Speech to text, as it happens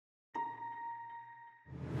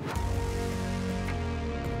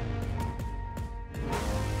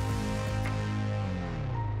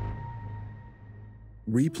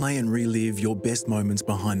Replay and relive your best moments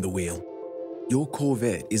behind the wheel. Your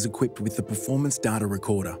Corvette is equipped with the Performance Data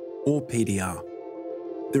Recorder, or PDR.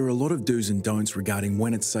 There are a lot of do's and don'ts regarding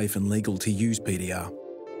when it's safe and legal to use PDR.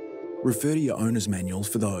 Refer to your owner's manual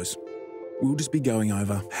for those. We'll just be going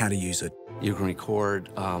over how to use it. You can record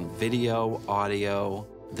video, audio,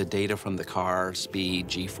 the data from the car, speed,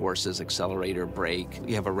 G-forces, accelerator, brake.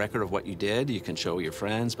 You have a record of what you did. You can show your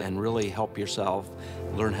friends and really help yourself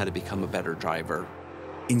learn how to become a better driver.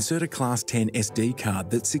 Insert a Class 10 SD card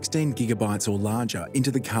that's 16 gigabytes or larger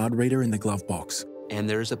into the card reader in the glove box. And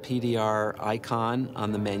there's a PDR icon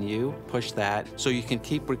on the menu. Push that so you can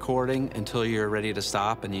keep recording until you're ready to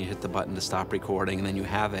stop, and you hit the button to stop recording, and then you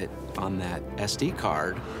have it on that SD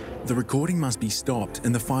card. The recording must be stopped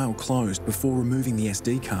and the file closed before removing the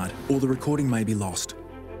SD card, or the recording may be lost.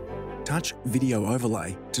 Touch Video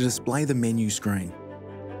Overlay to display the menu screen.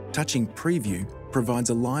 Touching Preview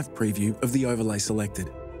provides a live preview of the overlay selected.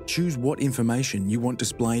 Choose what information you want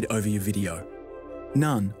displayed over your video.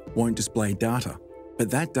 None won't display data, but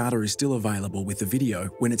that data is still available with the video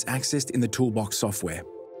when it's accessed in the Toolbox software.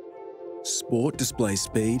 Sport displays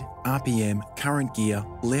speed, RPM, current gear,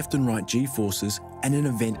 left and right G-forces, and an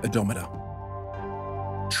event odometer.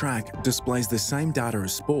 Track displays the same data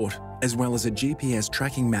as Sport, as well as a GPS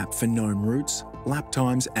tracking map for known routes, lap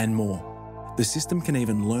times, and more. The system can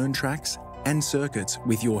even learn tracks and circuits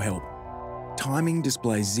with your help. Timing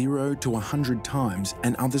displays 0 to 100 times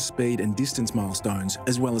and other speed and distance milestones,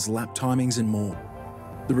 as well as lap timings and more.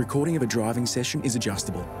 The recording of a driving session is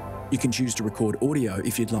adjustable. You can choose to record audio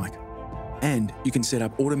if you'd like. And you can set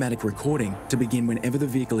up automatic recording to begin whenever the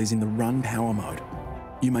vehicle is in the run power mode.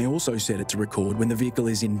 You may also set it to record when the vehicle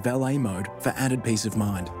is in valet mode for added peace of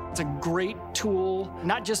mind. It's a great tool,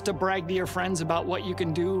 not just to brag to your friends about what you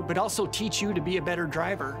can do, but also teach you to be a better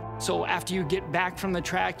driver. So after you get back from the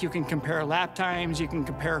track, you can compare lap times, you can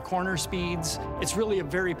compare corner speeds. It's really a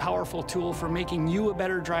very powerful tool for making you a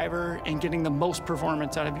better driver and getting the most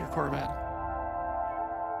performance out of your Corvette.